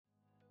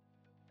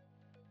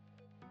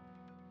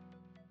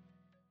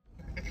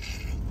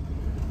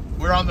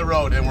we're on the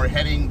road and we're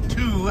heading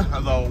to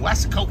the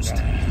West Coast.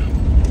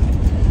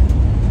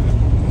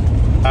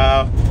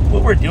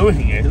 What we're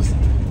doing is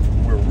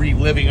we're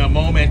reliving a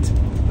moment.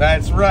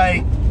 That's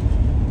right.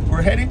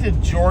 We're heading to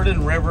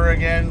Jordan River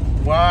again.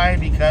 Why?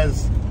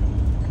 Because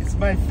it's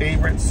my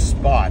favorite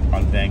spot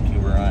on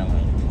Vancouver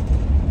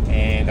Island.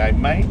 And I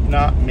might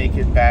not make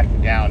it back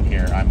down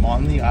here. I'm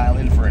on the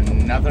island for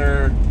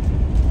another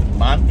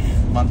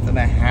month and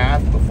a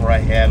half before I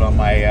head on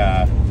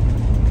my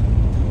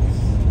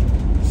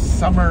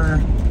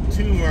summer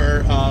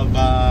tour of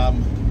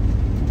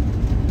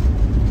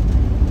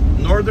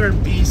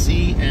northern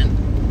BC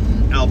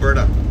and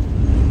Alberta.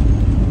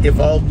 If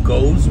all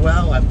goes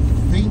well, I'm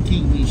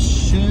thinking we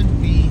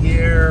should be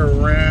here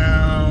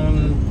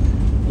around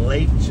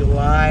late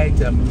July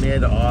to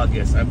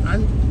mid-August.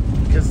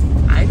 Because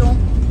I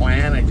don't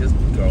plan, I just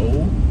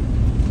go,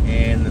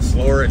 and the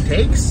slower it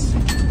takes,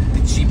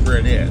 the cheaper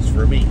it is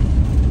for me.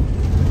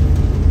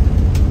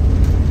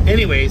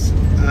 Anyways,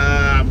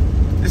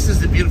 this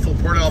is the beautiful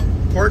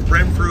Port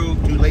Renfrew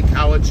to Lake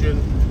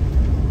Cowichan.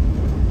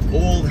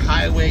 Old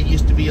highway,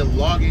 used to be a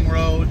logging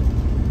road.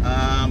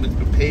 It's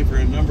been paved for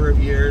a number of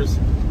years,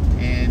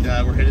 and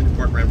we're headed to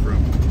Port Renfrew.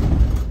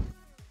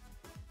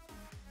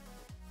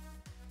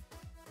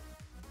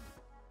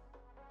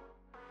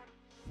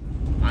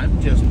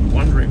 I'm just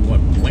wondering what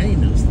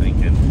Wayne is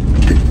thinking.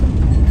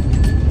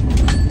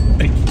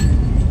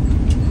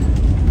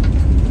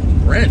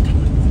 Brent,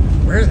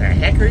 where the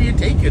heck are you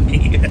taking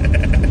me?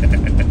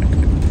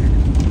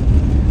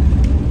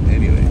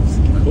 Anyways,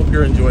 I hope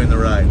you're enjoying the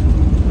ride.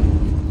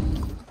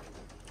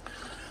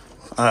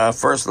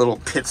 First little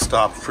pit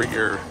stop for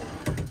your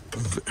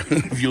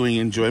viewing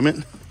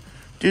enjoyment.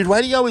 Dude,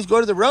 why do you always go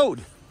to the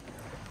road?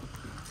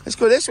 Let's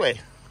go this way.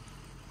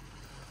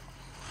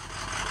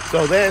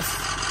 So this,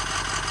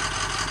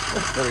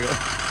 there we go,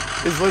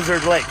 is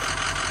Lizard Lake.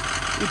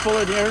 We pull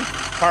in here,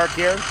 park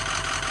here,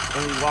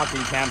 and we walk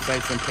in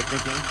campsites and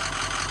picnicking.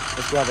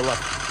 Let's go have a look.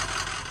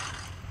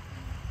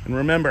 And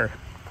remember,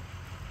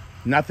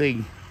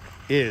 nothing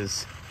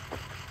is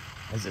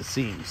as it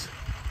seems.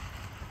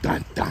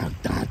 Dun, dun,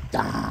 dun,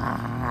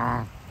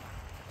 dun.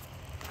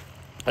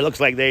 It looks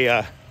like they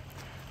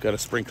got a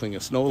sprinkling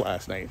of snow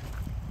last night.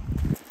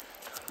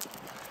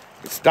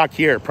 It's stuck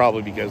here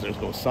probably because there's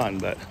no sun,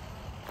 but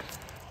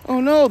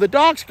oh no, the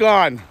dock's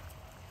gone.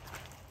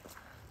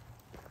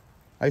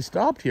 I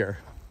stopped here.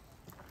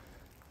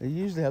 They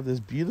usually have this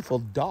beautiful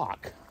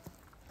dock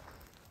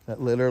that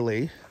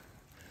literally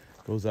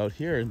goes out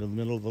here into the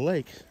middle of the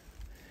lake,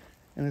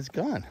 and it's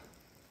gone.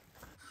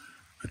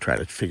 I try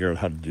to figure out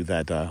how to do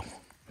that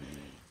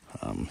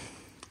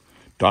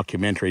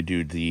documentary,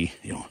 dude.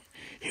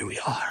 Here we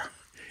are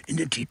in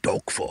the deep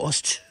dog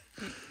forest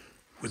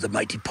where the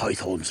mighty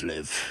pythons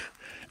live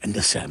and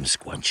the Sam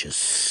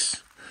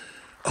Squanches.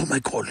 Oh my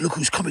God, look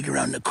who's coming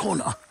around the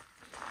corner.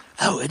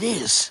 Oh, it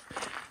is.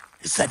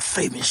 It's that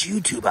famous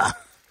YouTuber.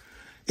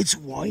 It's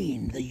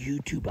Wayne, the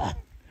YouTuber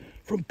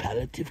from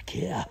Palliative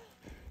Care.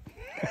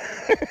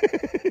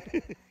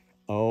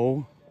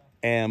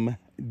 OMG,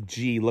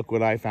 look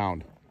what I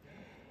found.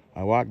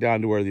 I walked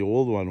down to where the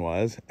old one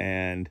was,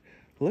 and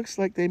looks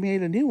like they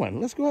made a new one.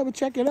 Let's go have a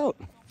check it out.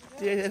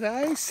 Did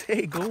I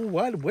say go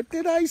what? What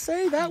did I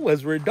say? That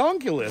was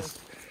redonkulous.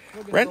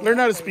 Brent, learn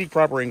how to speak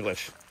proper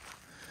English.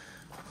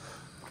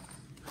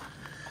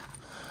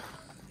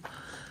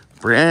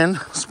 Brand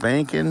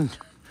spanking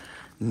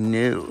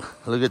new.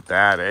 Look at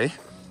that, eh?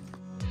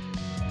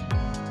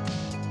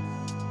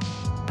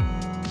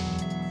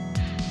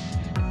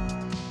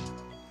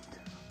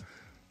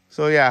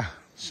 So yeah,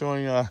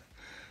 showing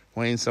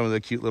Wayne some of the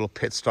cute little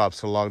pit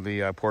stops along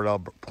the Port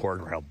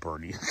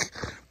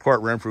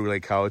Renfrew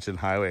Lake Cowichan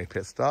Highway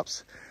pit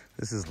stops.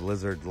 This is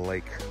Lizard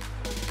Lake.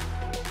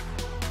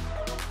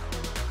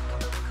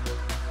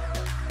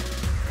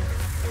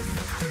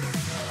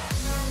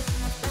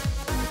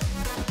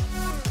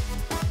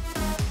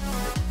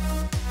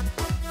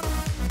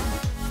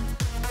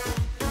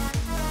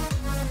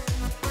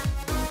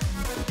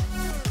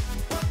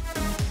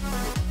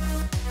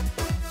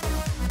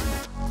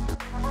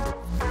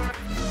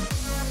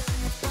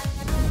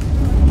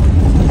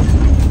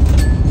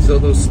 So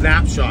those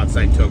snapshots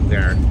I took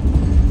there,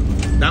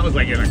 that was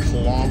like in a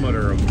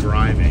kilometer of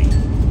driving.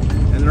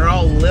 And they're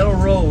all little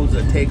roads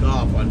that take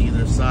off on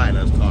either side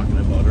I was talking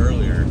about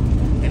earlier.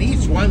 And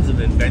each one's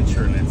an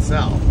adventure in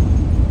itself,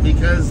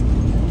 because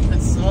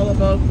it's all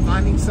about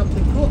finding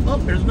something cool. Oh,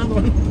 there's another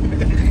one.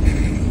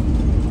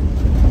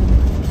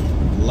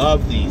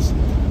 Love these.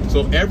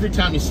 So every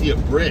time you see a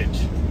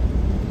bridge,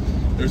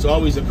 there's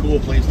always a cool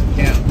place to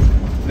camp.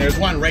 And there's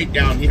one right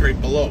down here,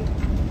 right below.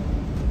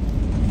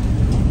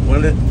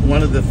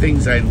 One of the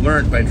things I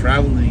learned by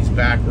traveling these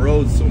back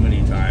roads so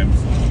many times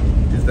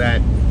is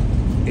that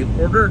in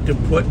order to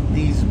put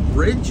these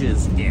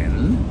bridges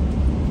in,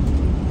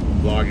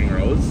 logging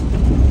roads,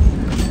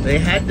 they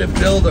had to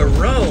build a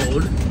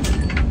road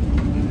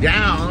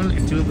down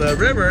to the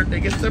river to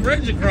get the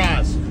bridge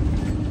across.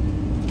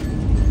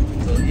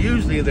 So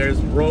usually there's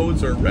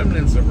roads or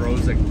remnants of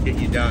roads that get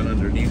you down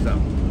underneath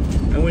them.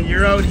 And when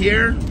you're out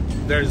here,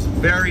 there's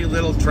very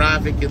little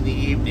traffic in the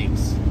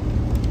evenings.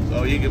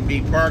 So you can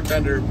be parked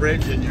under a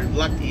bridge and you're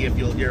lucky if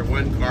you'll hear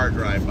one car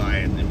drive by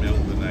in the middle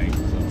of the night.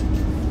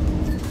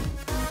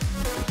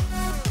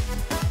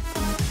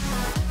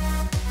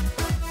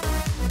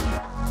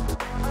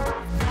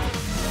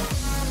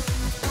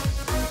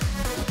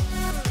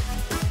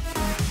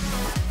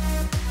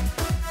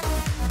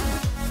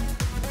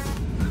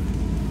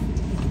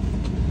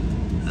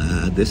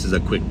 This is a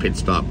quick pit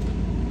stop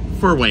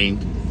for Wayne,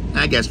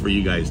 I guess for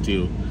you guys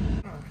too.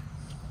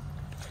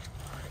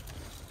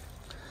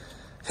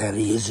 There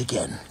he is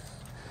again.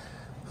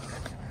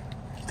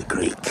 The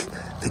great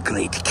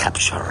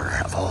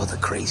capture of all the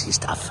crazy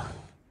stuff.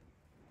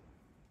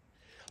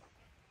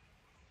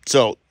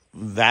 So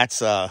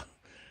that's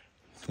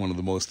one of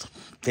the most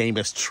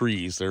famous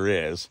trees there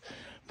is,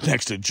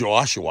 next to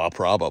Joshua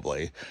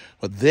probably.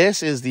 But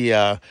this is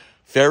the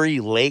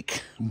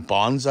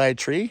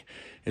fairylakebonzaitree.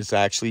 It's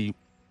actually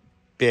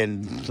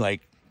been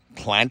like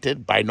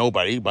planted by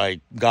nobody, by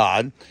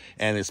God,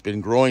 and it's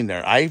been growing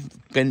there.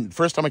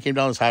 First time I came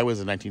down this highway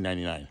was in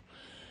 1999.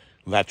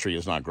 That tree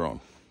is not grown.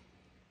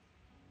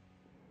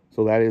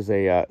 So that is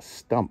a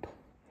stump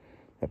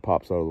that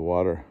pops out of the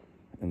water,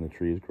 and the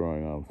tree is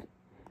growing on.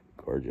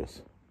 Gorgeous.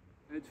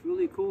 It's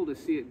really cool to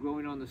see it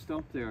growing on the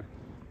stump there.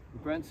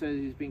 Brent says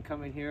he's been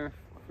coming here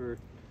for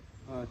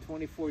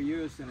 24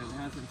 years and it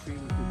hasn't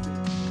changed a bit.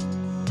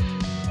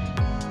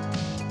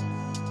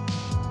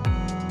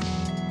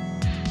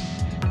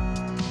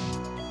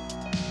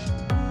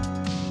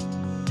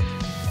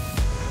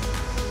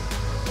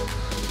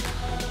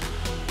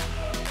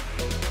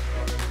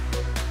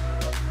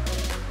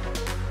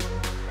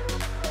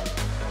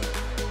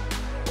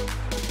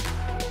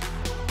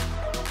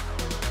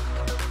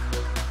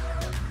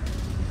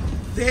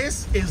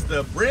 This is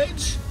the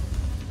bridge,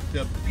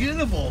 the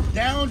beautiful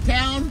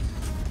downtown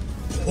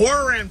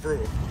Port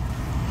Renfrew.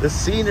 The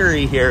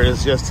scenery here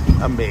is just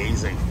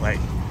amazing. Like,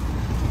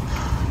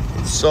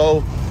 it's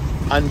so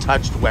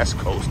untouched West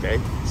Coast, eh?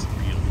 It's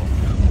beautiful.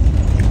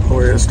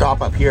 We're gonna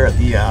stop up here at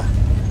the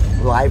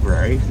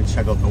library to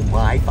check out the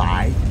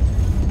Wi-Fi.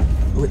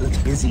 Oh, it looks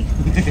busy.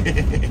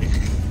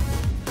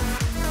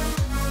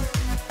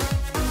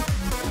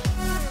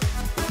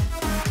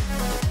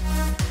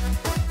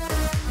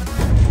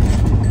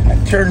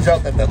 Turns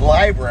out that the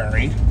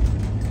library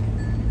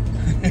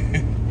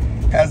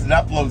has an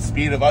upload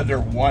speed of under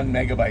 1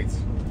 megabytes.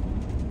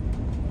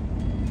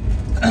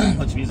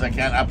 Which means I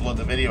can't upload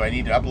the video I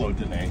need to upload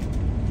today.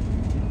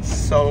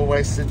 So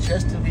I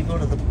suggested we go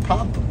to the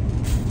pub.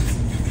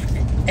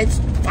 It's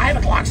 5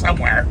 o'clock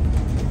somewhere.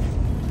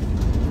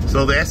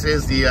 So this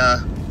is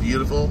the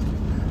beautiful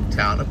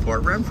town of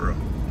Port Renfrew,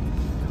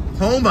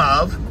 home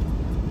of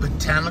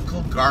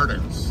botanical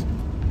gardens.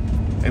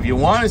 If you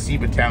want to see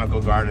botanical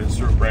gardens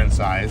through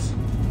Brent's eyes,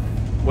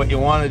 what you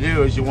want to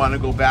do is you want to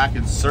go back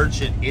and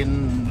search it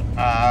in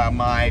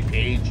my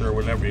page, or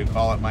whatever you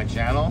call it, my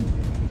channel.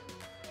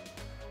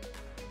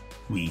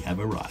 We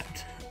have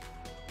arrived.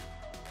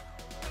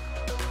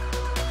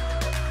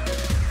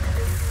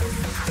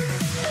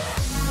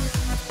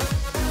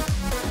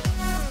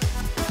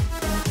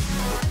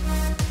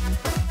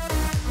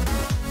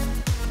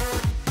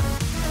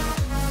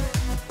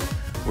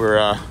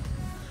 We're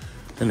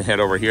gonna head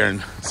over here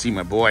and see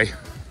my boy.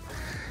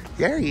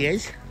 There he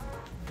is.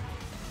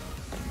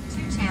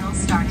 2 channels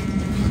started.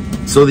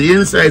 So the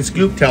inside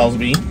scoop tells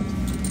me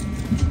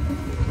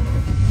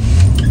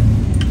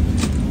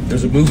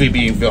there's a movie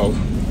being filmed.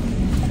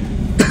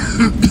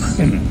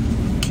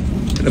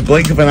 In a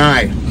blink of an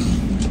eye,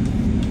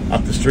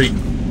 up the street.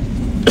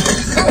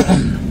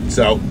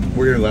 So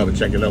we're gonna have to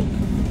check it out.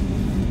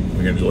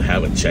 We're gonna go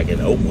have a check it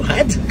out.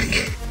 What?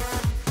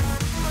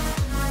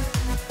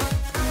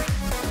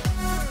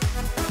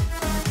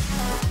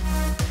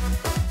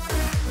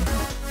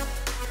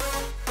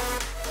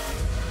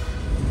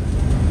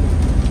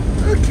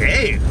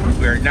 Okay,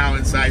 we're now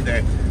inside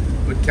the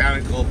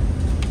botanical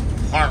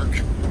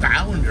park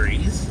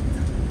boundaries,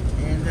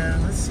 and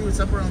let's see what's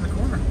up around the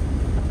corner.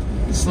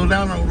 Slow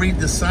down and I'll read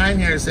the sign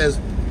here. It says,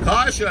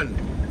 "Caution,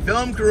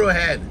 film crew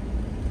ahead."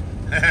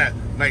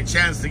 My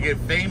chance to get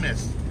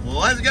famous.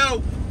 Let's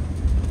go.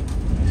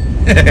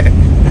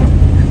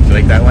 You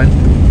like that one?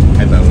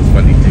 I thought it was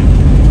funny too.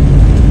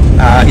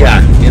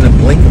 Yeah, in a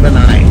blink of an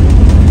eye.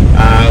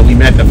 We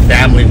met, the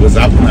family was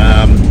up.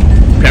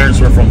 Parents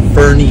were from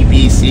Fernie,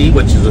 BC,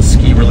 which is a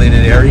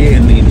ski-related area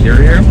in the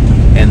interior,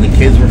 and the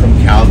kids were from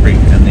Calgary,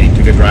 and they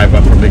took a drive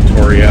up from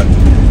Victoria,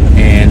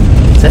 and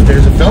said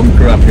there's a film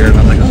crew up here, and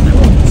I'm like, oh,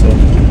 cool. So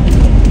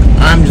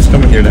I'm just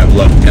coming here to have a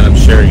look, and I'm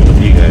sharing it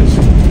with you guys.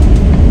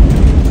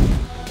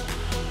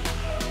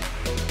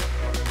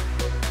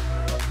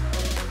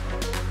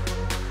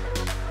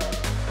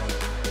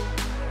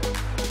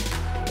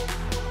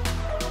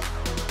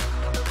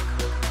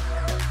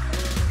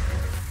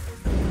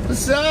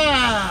 What's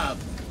up?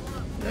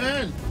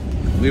 Good.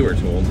 We were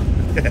told.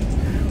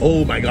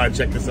 Oh my God,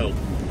 check this out.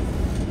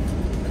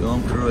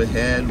 Film crew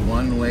ahead,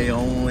 one way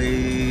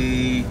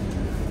only.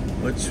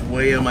 Which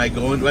way am I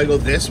going? Do I go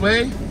this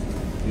way?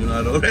 You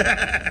know what?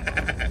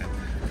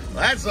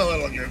 That's a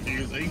little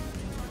confusing.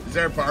 Is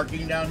there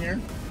parking down here?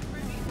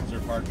 Is there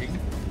parking?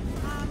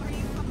 Are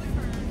you public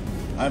or?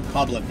 I'm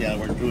public, yeah.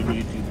 We're doing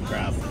YouTube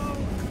crap. So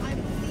I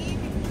believe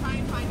you can try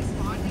and find a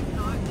spot. If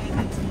not, then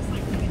it's just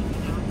like we're gonna be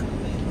down a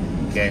little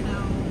bit. Okay.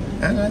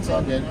 So, And that's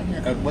all good.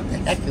 What the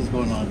heck is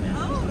going on there?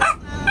 oh,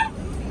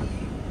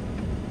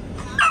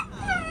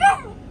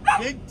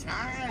 Good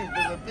time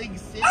for the big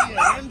city of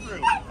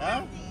Renfrew.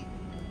 Huh?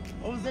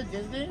 What was that,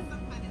 Disney?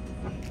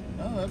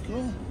 Oh, that's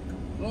cool.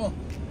 Cool.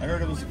 I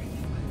heard it was.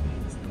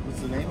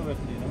 What's the name of it?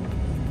 Do you know?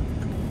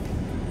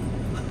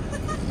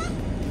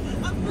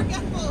 I'm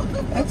forgetful.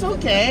 That's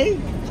okay.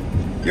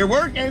 You're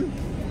working.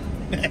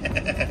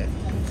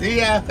 See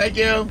ya. Thank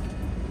you.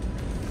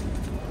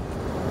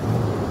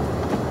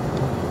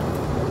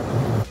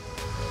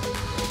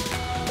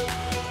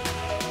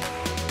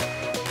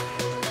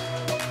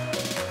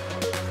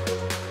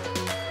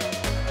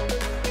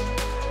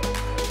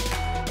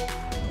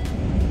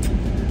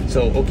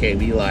 So, okay,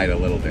 we lied a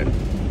little bit.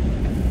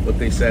 What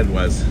they said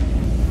was,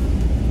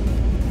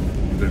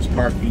 if there's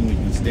parking, we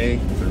can stay.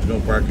 If there's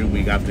no parking,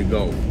 we have to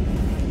go.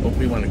 Hope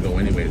we want to go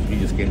anyways. We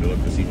just came to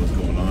look to see what's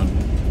going on.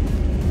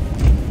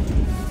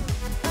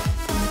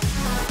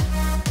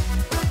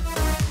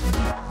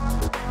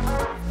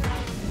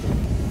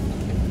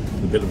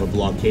 A bit of a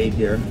blockade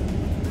here.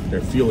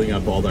 They're fueling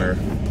up all their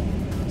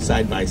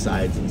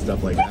side-by-sides and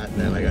stuff like that.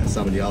 And then I got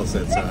somebody else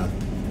that's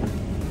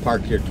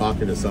parked here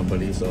talking to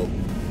somebody, so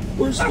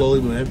we're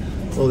slowly moving.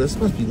 Oh, this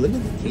must be, look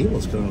at the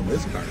cables coming on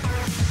this car.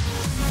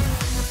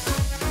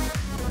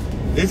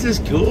 This is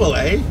cool,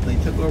 eh? They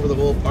took over the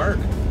whole park.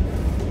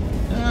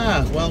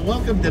 Ah, well,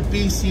 welcome to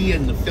BC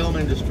and the film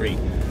industry.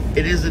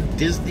 It is a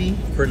Disney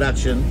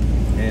production,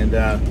 and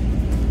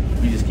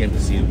we just came to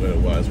see what it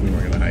was. We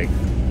weren't gonna hike.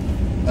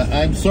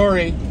 I'm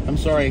sorry.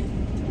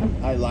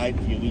 I lied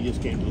to you. We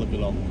just came to look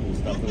at all the cool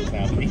stuff that was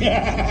happening.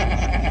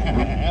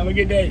 Have a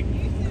good day.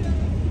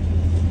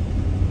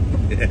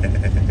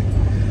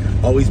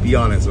 Always be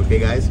honest, okay,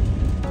 guys?